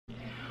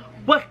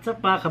What's up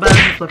mga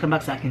kabangs? Welcome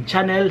back sa aking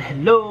channel.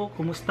 Hello!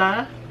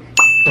 Kumusta?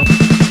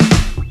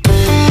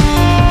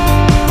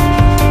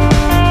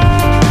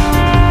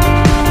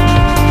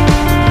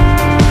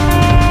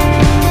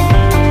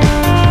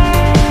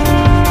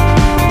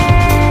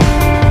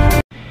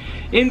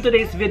 In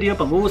today's video,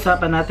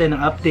 pag-uusapan natin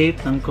ang update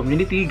ng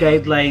Community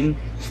Guideline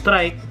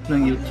Strike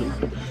ng YouTube.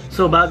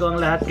 So bago ang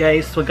lahat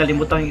guys, huwag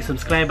kalimutang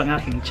i-subscribe ang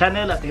aking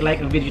channel at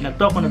i-like ang video na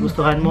to kung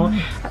nagustuhan mo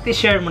at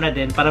i-share mo na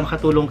din para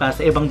makatulong ka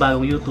sa ibang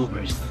bagong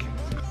YouTubers.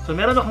 So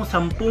meron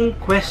akong 10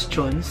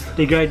 questions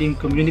regarding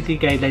Community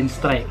Guideline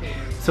Strike.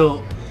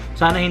 So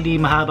sana hindi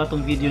mahaba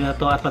tong video na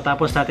to at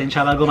matapos natin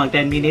siya bago mag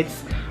 10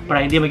 minutes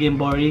para hindi maging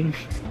boring.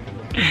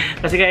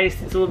 Kasi guys,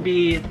 it will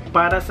be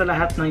para sa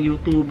lahat ng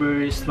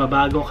YouTubers,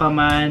 mabago ka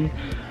man,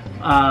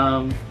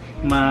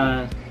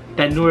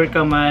 ma-tenure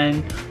ka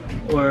man,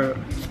 or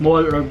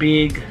small or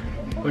big,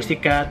 or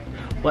sikat,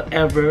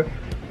 whatever,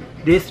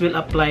 this will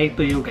apply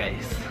to you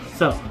guys.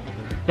 So,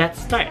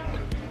 let's start.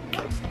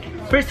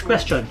 First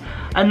question,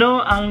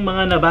 ano ang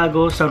mga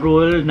nabago sa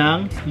rule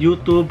ng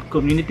YouTube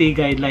Community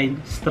Guideline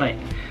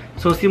Strike?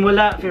 So,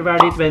 simula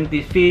February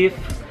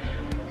 25th,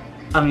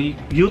 ang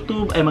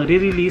YouTube ay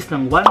magre-release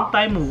ng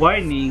one-time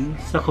warning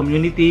sa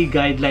Community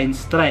Guideline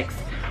Strikes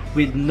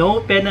with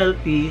no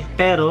penalty,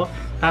 pero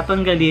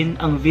tatanggalin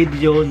ang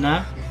video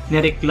na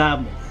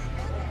nireklamo.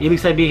 Ibig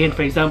sabihin,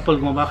 for example,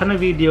 gumawa ka ng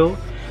video,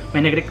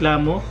 may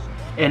nagreklamo,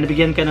 and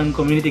nabigyan ka ng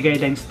Community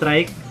Guideline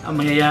Strike, ang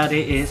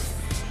mangyayari is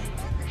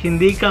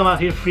hindi ka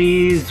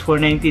maki-freeze for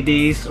 90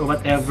 days or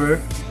whatever,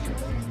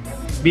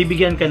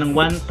 bibigyan ka ng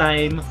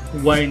one-time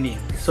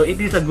warning. So it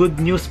is a good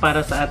news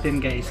para sa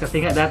atin guys,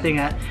 kasi nga dati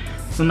nga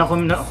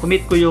nung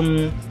na-commit ko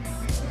yung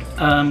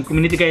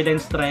Community Guideline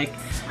Strike,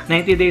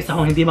 90 days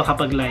akong hindi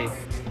makapag-live.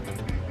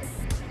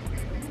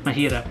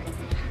 Mahirap.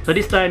 So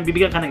this time,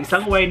 bibigyan ka ng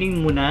isang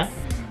warning muna,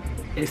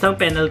 isang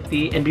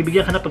penalty, and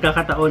bibigyan ka ng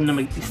pagkakataon na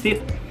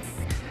mag-isip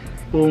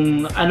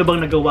kung ano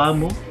bang nagawa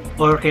mo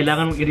or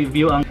kailangan mong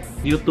i-review ang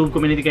YouTube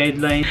Community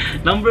Guideline.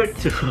 Number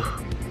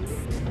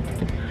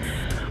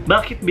 2.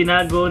 Bakit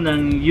binago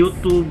ng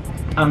YouTube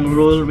ang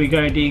rule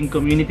regarding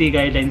Community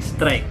Guideline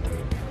Strike?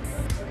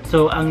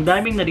 So, ang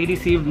daming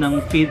nare-receive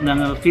ng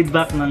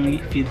feedback ng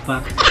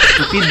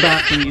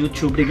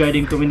YouTube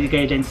regarding Community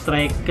Guideline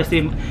Strike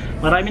kasi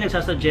marami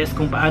nagsasuggest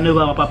kung paano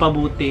ba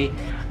mapapabuti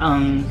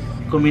ang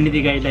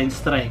Community Guideline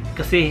Strike.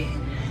 Kasi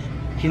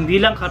hindi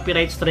lang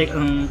copyright strike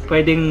ang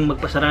pwedeng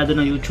magpasarado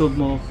ng YouTube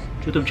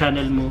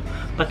channel mo,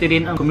 pati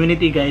rin ang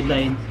Community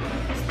Guideline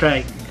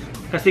Strike.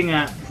 Kasi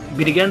nga,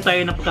 binigyan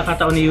tayo ng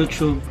pagkakataon ni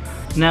YouTube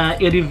na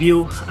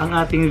i-review ang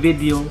ating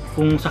video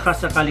kung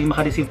sakasakaling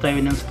makareceive tayo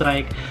ng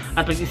strike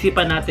at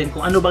pag-isipan natin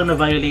kung ano bang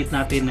na-violate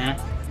natin na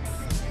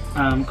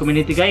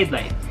community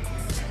guideline.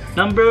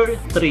 Number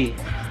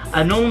 3.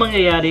 Anong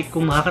mangyayari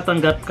kung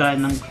makakatanggap ka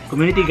ng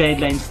community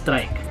guideline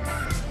strike?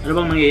 Ano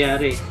bang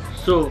mangyayari?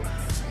 So,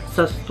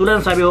 tulad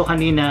ng sabi ko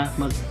kanina,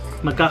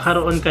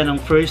 magkakaroon ka ng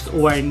first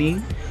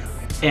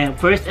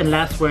and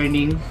last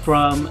warning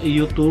from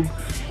YouTube.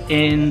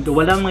 And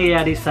walang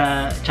mangyayari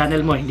sa channel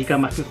mo, hindi ka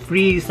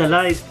ma-freeze sa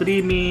live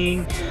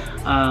streaming,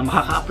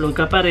 makaka-upload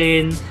ka pa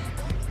rin.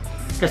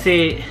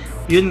 Kasi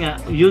yun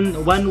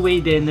one way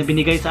din na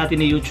binigay sa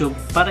atin ni YouTube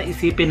para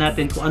isipin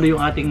natin kung ano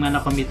yung ating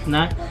na-commit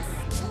na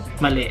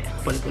mali.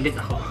 Ulit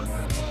ako.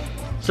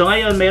 So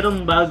ngayon,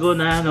 mayroong bago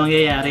na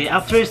nangyayari.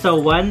 After sa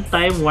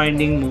one-time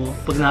warning mo,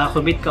 pag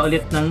nakakommit ka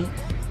ulit ng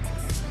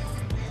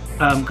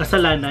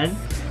kasalanan,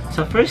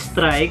 sa first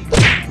strike,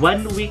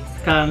 1 week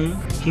kang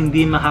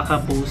hindi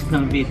makaka-post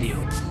ng video.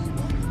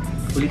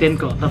 Ulitin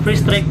ko, sa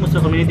first strike mo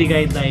sa Community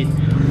Guideline,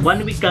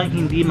 1 week kang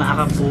hindi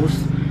makaka-post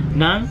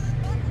ng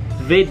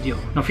video.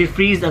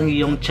 Na-freeze ang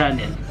iyong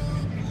channel.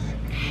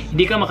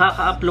 Hindi ka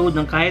makaka-upload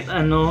ng kahit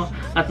ano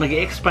at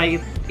mag-expire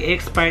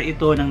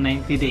ito ng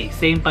 90 days.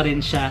 Same pa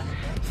rin siya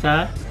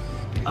sa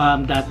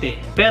dati.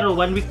 Pero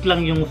 1 week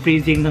lang yung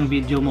freezing ng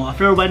video mo.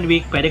 After 1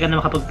 week, pwede ka na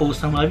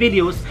makapag-post ng mga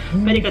videos,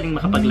 pwede ka din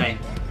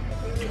makapag-live.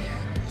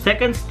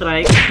 Second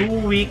strike,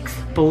 2 weeks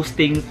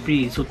posting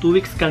free. So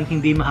 2 weeks kang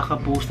hindi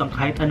makaka-post ng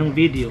kahit anong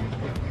video.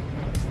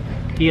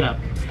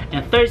 Hirap.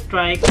 And third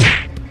strike,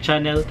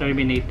 channel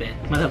terminated.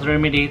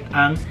 Mata-terminate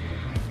ang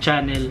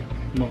channel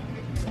mo.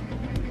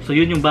 So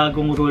yun yung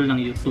bagong rule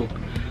ng YouTube.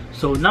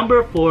 So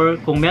number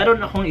 4, kung meron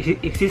akong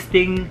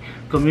existing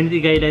community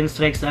guideline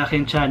strike sa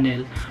aking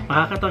channel,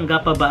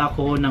 makakatanggap pa ba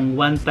ako ng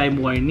one-time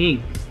warning?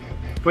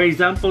 For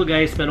example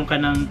guys, meron ka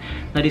nang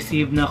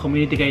na-receive na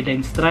community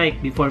guideline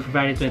strike before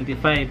February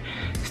 25.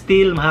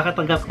 Still,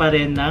 makakatanggap pa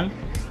rin ng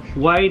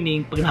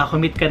warning pag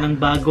nakakommit ka ng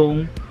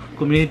bagong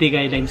community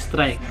guideline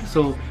strike.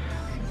 So,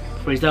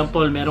 for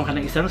example, meron ka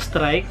ng isang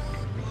strike,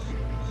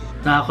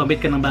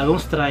 nakakommit ka ng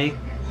bagong strike,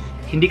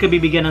 hindi ka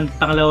bibigyan ng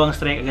pangalawang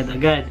strike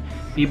agad-agad.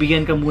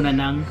 Bibigyan ka muna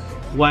ng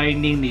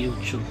warning ni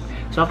YouTube.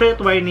 So, after that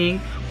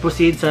warning,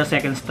 proceed sa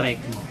second strike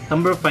mo.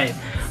 Number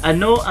 5.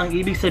 Ano ang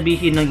ibig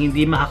sabihin ng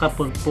hindi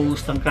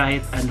makakapag-post ng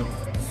kahit ano?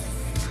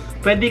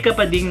 Pwede ka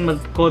pa ding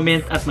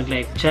mag-comment at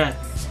mag-live chat.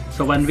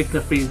 So 1 week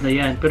na freeze na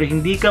yan. Pero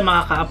hindi ka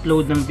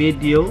makaka-upload ng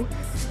video,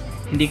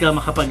 hindi ka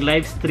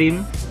makapag-live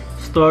stream,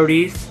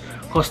 stories,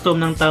 custom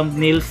ng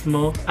thumbnails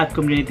mo, at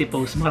community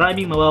post.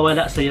 Maraming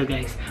mawawala sa iyo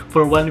guys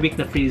for 1 week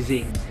na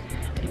freezing.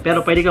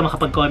 Pero pwede ka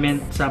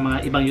makapag-comment sa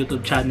mga ibang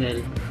YouTube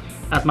channel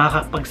at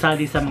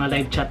makakapagsali sa mga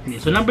live chat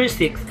niya. So number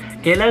 6,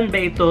 kailan ba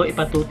ito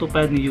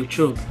ipatutupad ni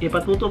YouTube?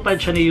 Ipatutupad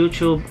siya ni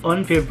YouTube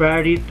on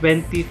February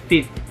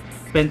 25th,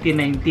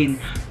 2019.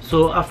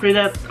 So after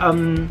that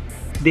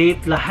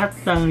date, lahat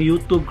ng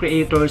YouTube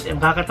creators ay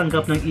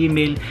makakatanggap ng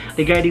email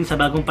regarding sa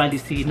bagong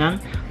policy ng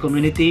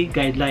Community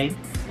Guideline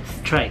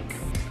Strike.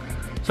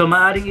 So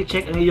maaaring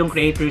i-check ang iyong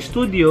creator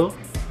studio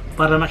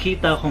para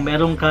makita kung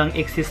meron kang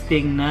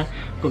existing na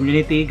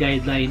Community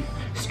Guideline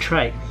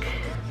Strike.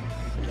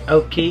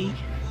 Okay?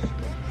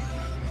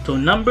 So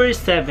number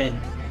 7,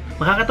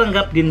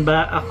 makakatanggap din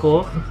ba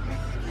ako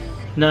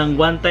ng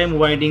one-time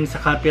warning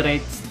sa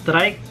copyright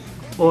strike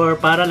or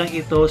para lang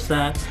ito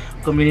sa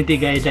Community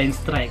Guideline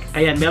Strike?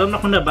 Ayan, meron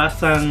akong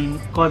nabasang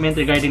comment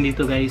regarding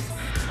dito guys.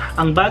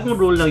 Ang bagong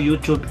rule ng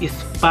YouTube is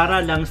para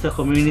lang sa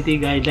Community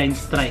Guideline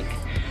Strike.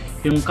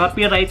 Yung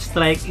copyright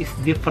strike is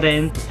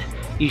different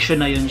issue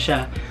na yun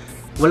siya.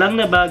 Walang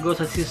nabago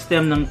sa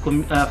system ng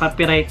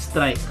copyright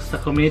strike, sa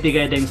Community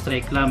Guideline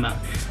Strike lamang.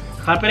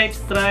 Copyright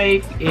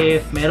strike,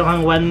 if meron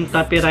kang one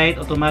copyright,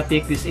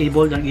 automatic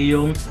disabled ang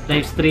iyong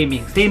live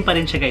streaming. Same pa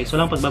rin siya guys,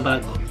 walang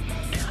pagbabago.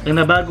 Ang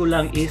nabago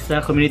lang is sa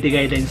Community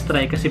Guideline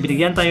Strike kasi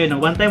binigyan tayo ng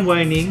one-time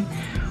warning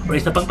or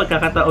isa pang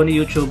pagkakataon ni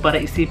YouTube para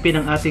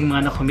isipin ang ating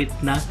mga nakomit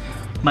na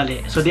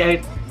mali. So they are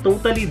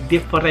totally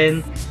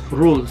different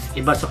rules.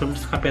 Iba sa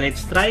copyright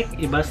strike,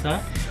 iba sa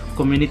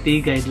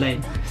Community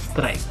Guideline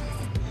Strike.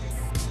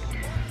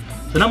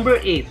 So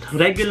number 8,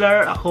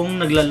 regular akong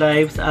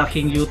nagla-live sa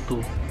aking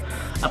YouTube.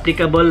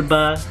 Applicable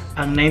ba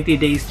ang 90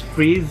 days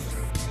freeze?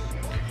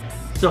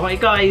 So kung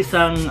ikaw ay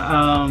isang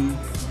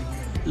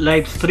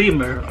live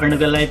streamer or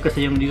nagla-live ka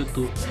sa iyong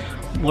YouTube,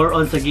 more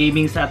on sa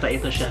gaming sa ata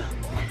ito siya.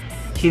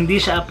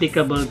 Hindi siya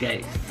applicable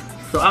guys.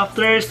 So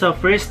after sa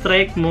first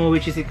strike mo,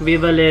 which is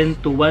equivalent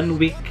to 1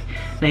 week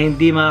na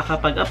hindi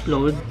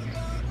makakapag-upload,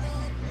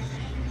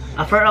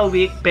 after a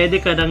week,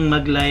 pwede ka nang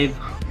mag-live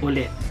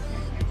ulit.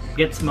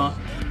 Gets mo?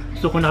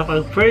 So kung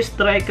nakapag-first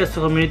strike ka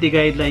sa Community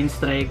Guideline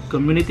Strike,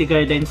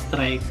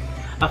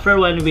 after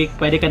 1 week,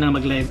 pwede ka nang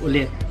mag-live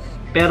ulit.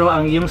 Pero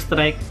ang iyong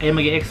strike ay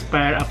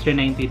mag-expire after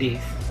 90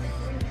 days.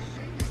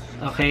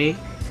 Okay?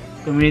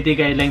 Community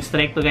Guideline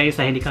Strike to guys,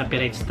 hindi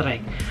copyright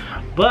strike.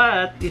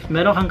 But, if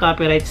meron kang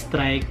copyright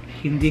strike,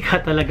 hindi ka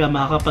talaga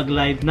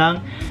makakapag-live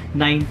ng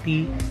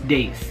 90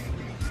 days.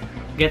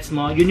 Gets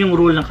mo? Yun yung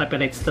rule ng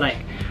copyright strike.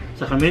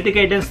 Sa Community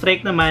Guideline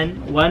Strike naman,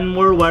 one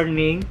more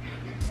warning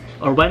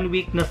or 1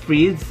 week na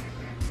freeze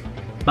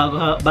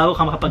bago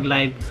ka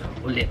makapag-live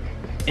ulit.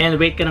 And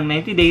wait ka ng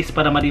 90 days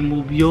para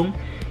ma-remove yung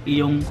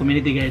iyong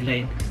Community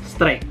Guideline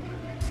Strike.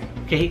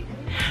 Okay?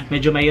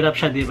 Medyo mahirap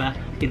siya, di ba?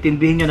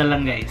 Intindihin nyo na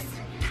lang guys.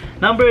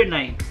 Number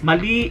 9,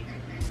 mali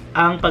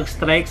ang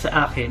pag-strike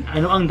sa akin.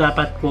 Ano ang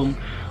dapat kong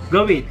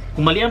gawin?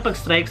 Kung mali ang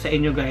pag-strike sa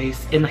inyo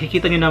guys, and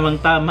nakikita nyo namang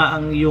tama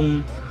ang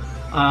yung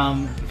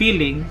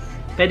feeling,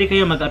 pwede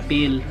kayo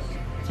mag-appeal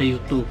sa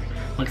YouTube.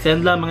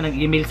 Mag-send lamang ng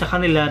email sa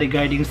kanila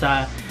regarding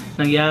sa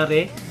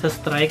nangyari sa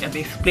strike at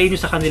explain nyo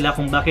sa kanila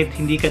kung bakit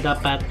hindi ka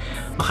dapat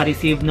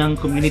makareceive ng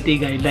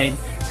Community Guideline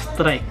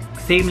Strike.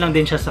 Same lang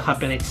din siya sa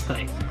copyright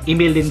strike.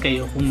 Email din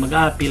kayo kung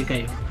mag-appeal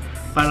kayo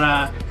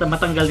para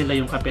matanggal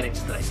nila yung copyright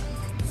strike.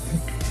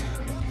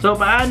 So,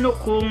 paano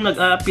kung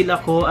nag-a-appeal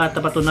ako at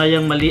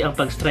patunayang mali ang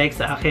pag-strike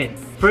sa akin?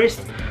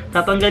 First,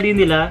 tatanggalin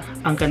nila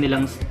ang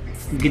kanilang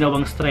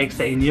ginawang strike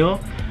sa inyo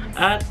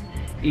at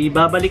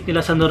ibabalik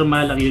nila sa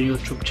normal ang yung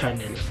YouTube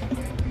channel.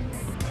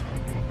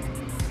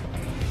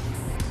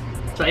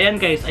 So, ayan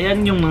guys,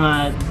 ayan yung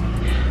mga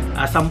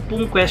 10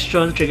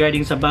 questions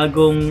regarding sa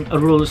bagong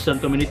rules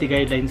ng Community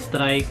Guideline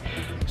Strike.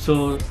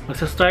 So,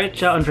 magsa-start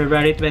siya on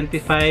February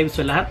 25.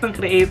 So, lahat ng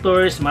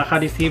creators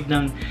makaka-receive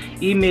ng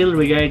email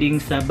regarding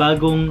sa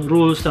bagong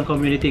rules ng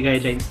Community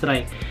Guideline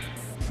Strike.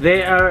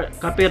 They are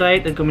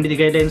copyright and Community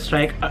Guideline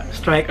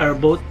Strike are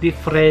both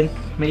different.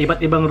 May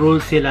iba't ibang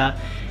rules sila.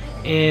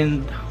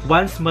 And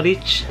once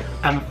ma-reach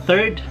ang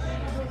third,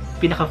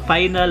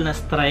 pinaka-final na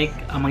strike,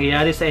 ang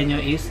mangyayari sa inyo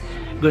is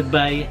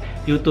goodbye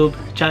YouTube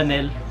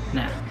channel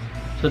na.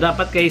 So,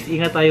 dapat guys,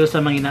 ingat tayo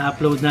sa mga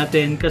ina-upload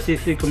natin kasi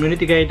si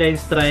Community Guideline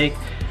Strike,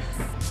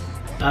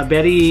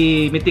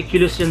 very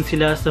meticulous yan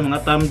sila sa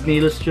mga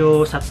thumbnails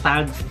nyo, sa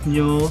tags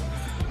nyo,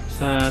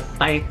 sa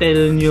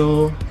title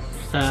nyo,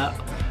 sa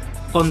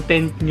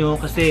content nyo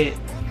kasi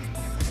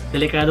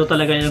delikado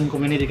talaga yung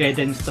Community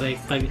Guideline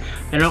Strike. Pag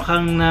meron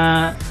kang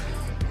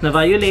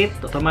na-violate,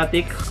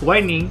 automatic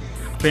warning,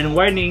 after ng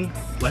warning,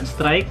 1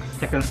 strike,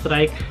 2nd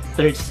strike,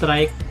 3rd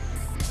strike,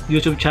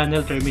 YouTube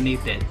channel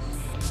terminated.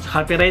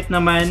 Copyright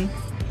naman,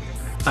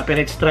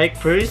 copyright strike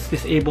first,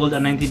 disabled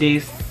ang 90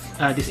 days,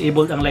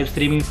 disabled ang live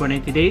streaming for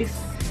 90 days.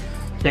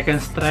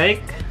 Second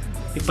strike,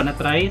 di pa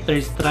na-try.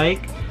 Third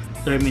strike,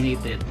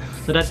 terminated.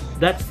 So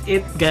that's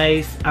it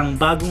guys,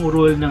 ang bagong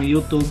rule ng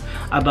YouTube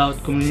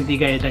about Community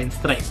Guideline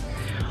Strike.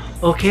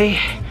 Okay,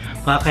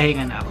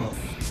 makakahinga na ako.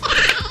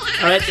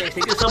 Alright guys,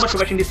 thank you so much for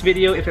watching this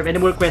video. If you have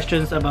any more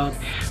questions about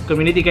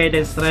Community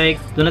Guideline Strike,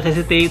 do not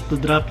hesitate to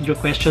drop your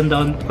questions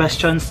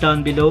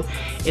down below.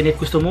 And if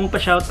gusto mong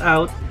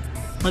pa-shoutout,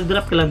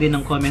 mag-drop ka lang din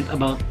ng comment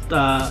about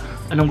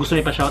anong gusto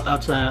niyo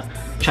pa-shoutout sa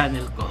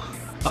channel ko.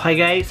 Okay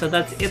guys, so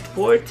that's it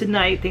for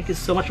tonight. Thank you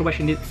so much for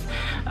watching this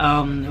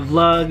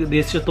vlog,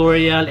 this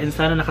tutorial, and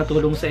sana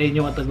nakatulong sa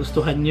inyo at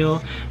nagustuhan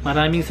nyo.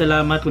 Maraming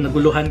salamat. Kung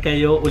naguluhan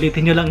kayo,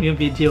 ulitin nyo lang yung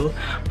video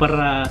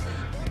para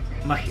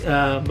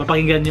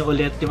mapakinggan nyo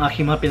ulit yung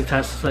aking mga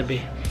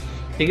pinagsasabi.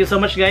 Thank you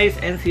so much guys,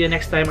 and see you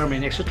next time on my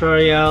next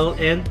tutorial,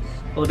 and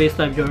always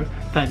love your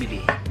family.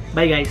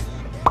 Bye guys!